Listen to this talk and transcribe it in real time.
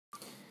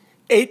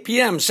8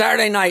 p.m.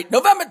 Saturday night,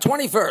 November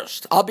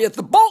 21st. I'll be at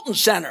the Bolton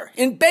Center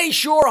in Bay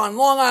Shore on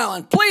Long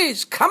Island.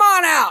 Please, come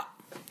on out.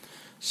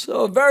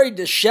 So a very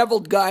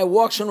disheveled guy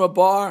walks into a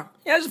bar.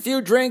 He has a few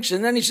drinks,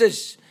 and then he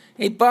says,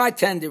 "Hey,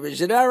 bartender,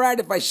 is it all right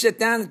if I sit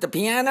down at the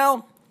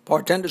piano?"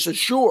 Bartender says,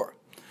 "Sure."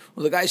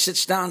 Well, the guy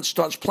sits down and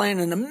starts playing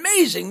an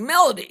amazing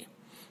melody.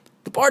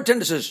 The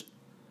bartender says,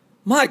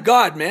 "My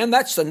God, man,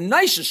 that's the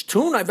nicest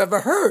tune I've ever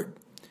heard.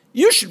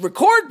 You should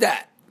record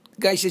that."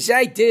 The guy says,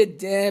 "I did,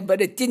 but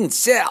it didn't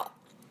sell."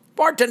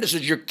 Bartender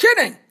says, "You're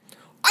kidding.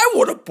 I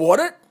would have bought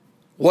it.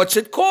 What's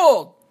it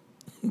called?"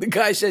 The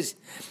guy says,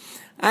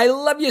 "I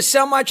love you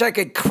so much I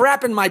could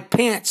crap in my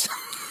pants."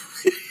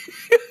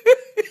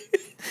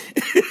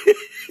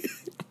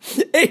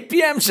 8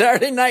 p.m.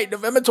 Saturday night,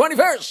 November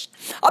 21st.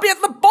 I'll be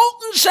at the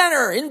Bolton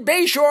Center in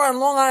Bay Shore on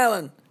Long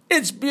Island.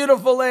 It's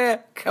beautiful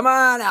there. Come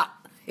on out.